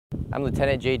I'm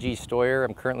Lieutenant J.G. Steuer.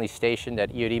 I'm currently stationed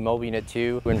at EOD Mobile Unit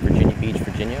 2 in Virginia Beach,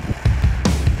 Virginia.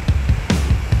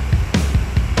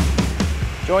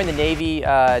 Joined the Navy,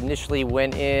 initially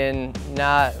went in,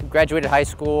 graduated high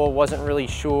school, wasn't really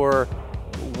sure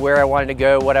where I wanted to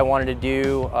go, what I wanted to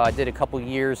do. Did a couple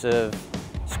years of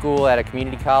school at a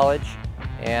community college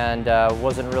and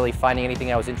wasn't really finding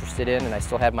anything I was interested in, and I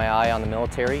still had my eye on the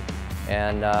military,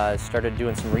 and started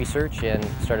doing some research and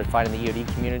started finding the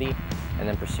EOD community and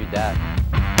then pursued that.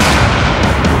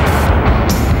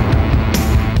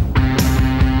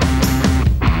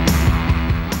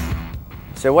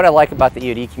 So what I like about the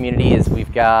EOD community is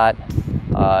we've got,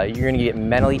 you're going to get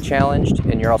mentally challenged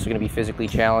and you're also going to be physically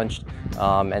challenged.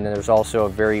 And then there's also a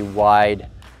very wide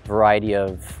variety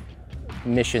of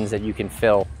missions that you can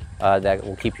fill that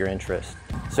will keep your interest.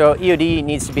 So EOD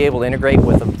needs to be able to integrate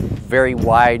with a very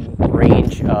wide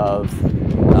range of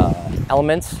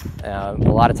elements. A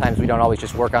lot of times we don't always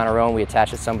just work on our own, we attach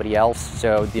to somebody else.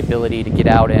 So the ability to get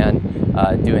out and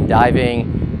doing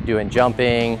diving, doing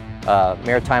jumping,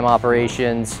 maritime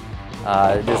operations,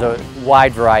 there's a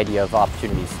wide variety of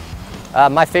opportunities.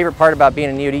 My favorite part about being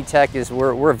an EOD tech is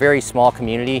we're a very small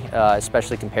community,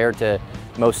 especially compared to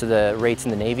most of the rates in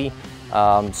the Navy.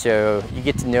 So you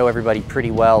get to know everybody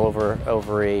pretty well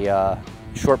over a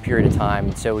short period of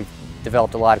time. So we've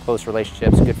developed a lot of close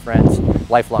relationships, good friends,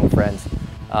 lifelong friends,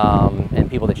 and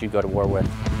people that you go to war with.